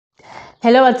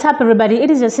Hello, what's up everybody?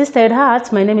 It is your sister at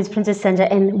heart. My name is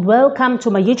pribcessyanja and welcome to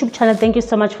my YouTube channel. Thank you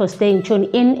so much for staying tuned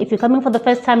in. If you're coming for the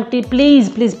first time, please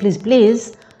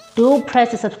do press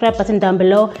the subscribe button down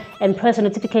below and press the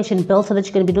notification bell so that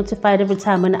you can be notified every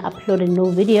time when I upload a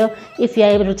new video. If you're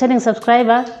a returning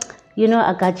subscriber, you know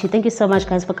I got you. Thank you so much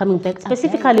guys for coming back.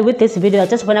 Specifically with this video, I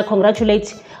just want to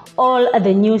congratulate all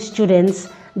the new students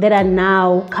that are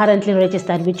now currently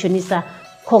registered with Unisa.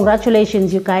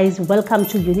 Congratulations you guys, welcome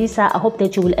to Unisa. I hope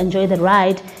that you will enjoy the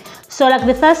ride. So like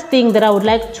the first thing that I would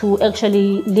like to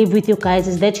actually leave with you guys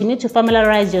is that you need to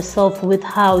familiarize yourself with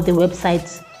how the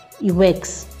website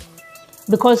works,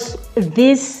 because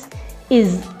this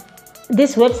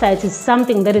website is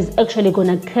something that is actually going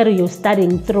to carry your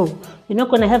studying through. You're not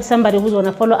going to have somebody who's going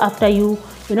to follow after you.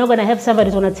 You're not going to have somebody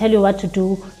who's going to tell you what to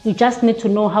do. You just need to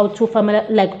know how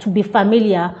to be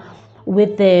familiar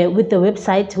with the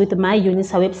website, with my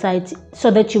Unisa website, so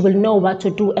that you will know what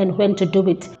to do and when to do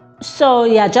it. So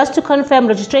yeah, just to confirm,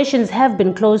 registrations have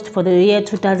been closed for the year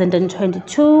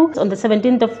 2022. On the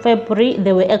 17th of February,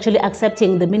 they were actually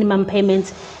accepting the minimum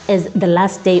payments as the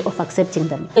last day of accepting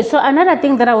them. So another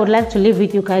thing that I would like to leave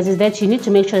with you guys is that you need to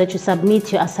make sure that you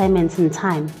submit your assignments in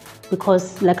time,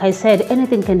 because like I said,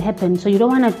 anything can happen. So you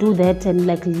don't want to do that and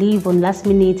like leave on last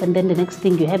minute and then the next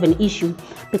thing you have an issue.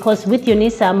 Because with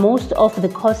Unisa, most of the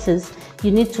courses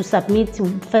you need to submit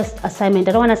first assignment.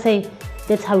 I don't want to say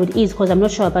that's how it is because I'm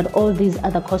not sure about all these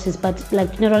other courses, but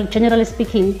like generally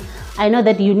speaking, I know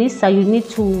that Unisa, you need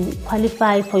to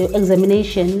qualify for your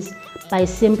examinations by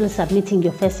simply submitting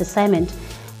your first assignment.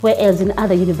 Whereas in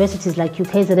other universities like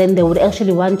UKZN, they would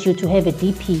actually want you to have a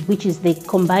DP, which is they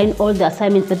combine all the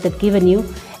assignments that they've given you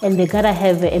and they gotta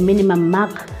have a minimum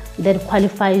mark that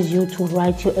qualifies you to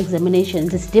write your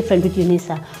examinations. It's different with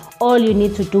Unisa. All you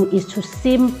need to do is to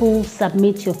simply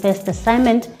submit your first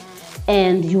assignment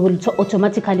and you will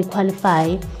automatically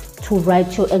qualify to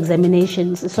write your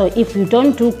examinations. So if you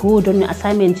don't do good on your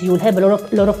assignment, you will have a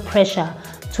lot of pressure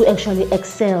to actually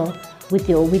excel with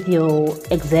your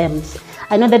exams.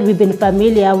 I know that we've been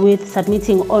familiar with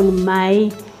submitting on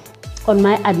my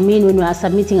admin when we are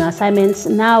submitting our assignments.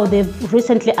 Now they've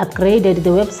recently upgraded the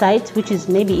website, which is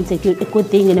maybe it's a good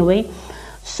thing in a way.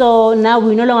 So now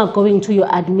we're no longer going to your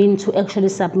admin to actually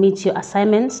submit your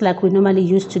assignments like we normally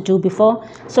used to do before.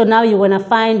 So now you're going to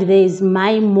find there's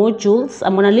myModules.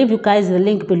 I'm going to leave you guys the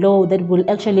link below that will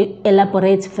actually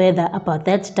elaborate further about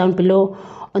that down below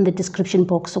on the description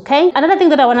box. Okay, another thing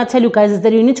that I want to tell you guys is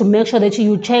that you need to make sure that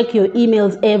you check your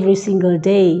emails every single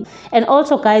day. And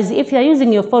also guys, if you're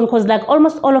using your phone, because like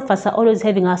almost all of us are always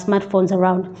having our smartphones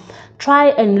around,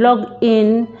 try and log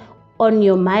in on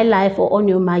your MyLife or on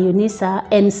your myUnisa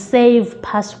and save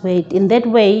password. In that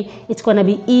way it's going to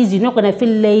be easy. You're not going to feel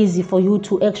lazy for you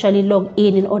to actually log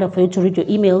in order for you to read your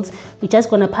emails. You're just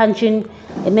going to punch in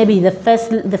maybe the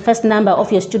first number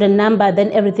of your student number,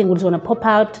 then everything is going to pop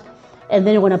out, and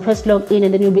then you're going to press login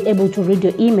and then you'll be able to read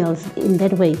your emails in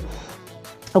that way.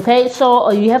 Okay,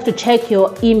 so you have to check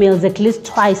your emails at least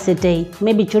twice a day,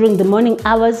 maybe during the morning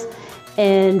hours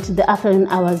and the afternoon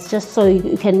hours, just so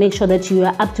you can make sure that you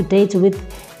are up to date with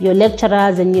your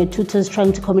lecturers and your tutors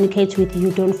trying to communicate with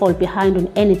you. Don't fall behind on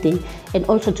anything, and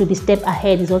also to be step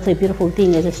ahead is also a beautiful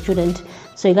thing as a student.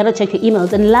 So you gotta check your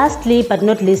emails. And lastly but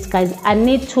not least guys, I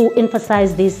need to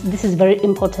emphasize this is very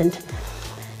important.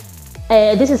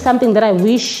 This is something that I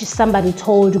wish somebody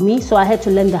told me, so I had to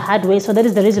learn the hard way. So that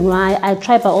is the reason why I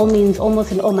try by all means,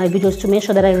 almost in all my videos, to make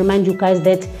sure that I remind you guys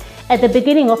that at the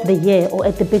beginning of the year or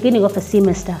at the beginning of a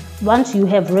semester, once you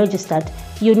have registered,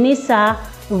 Unisa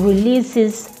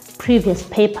releases previous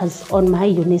papers on my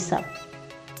Unisa.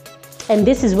 And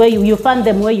this is where you find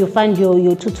them, where you find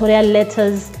your tutorial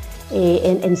letters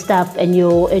and stuff and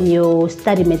your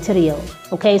study material.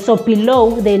 Okay, so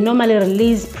below they normally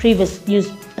release previous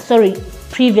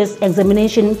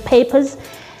examination papers,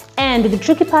 and the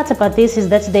tricky part about this is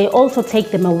that they also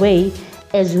take them away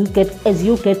as you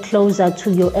get closer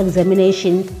to your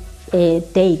examination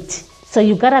date. So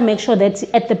you gotta make sure that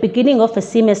at the beginning of a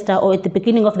semester or at the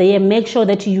beginning of the year, make sure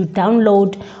that you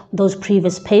download those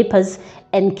previous papers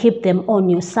and keep them on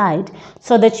your side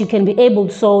so that you can be able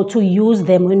to use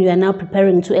them when you are now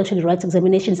preparing to actually write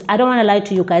examinations. I don't want to lie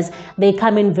to you guys, they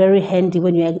come in very handy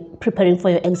when you are preparing for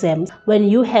your exams. When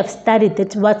you have studied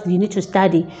that what you need to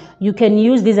study, you can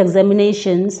use these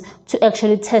examinations to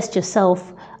actually test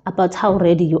yourself about how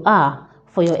ready you are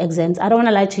for your exams. I don't want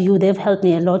to lie to you, they've helped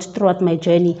me a lot throughout my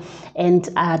journey, and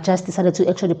I just decided to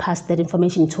actually pass that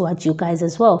information towards you guys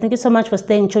as well. Thank you so much for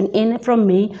staying tuned in. From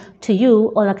me to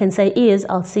you, all I can say is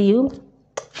I'll see you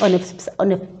on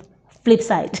the flip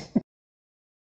side.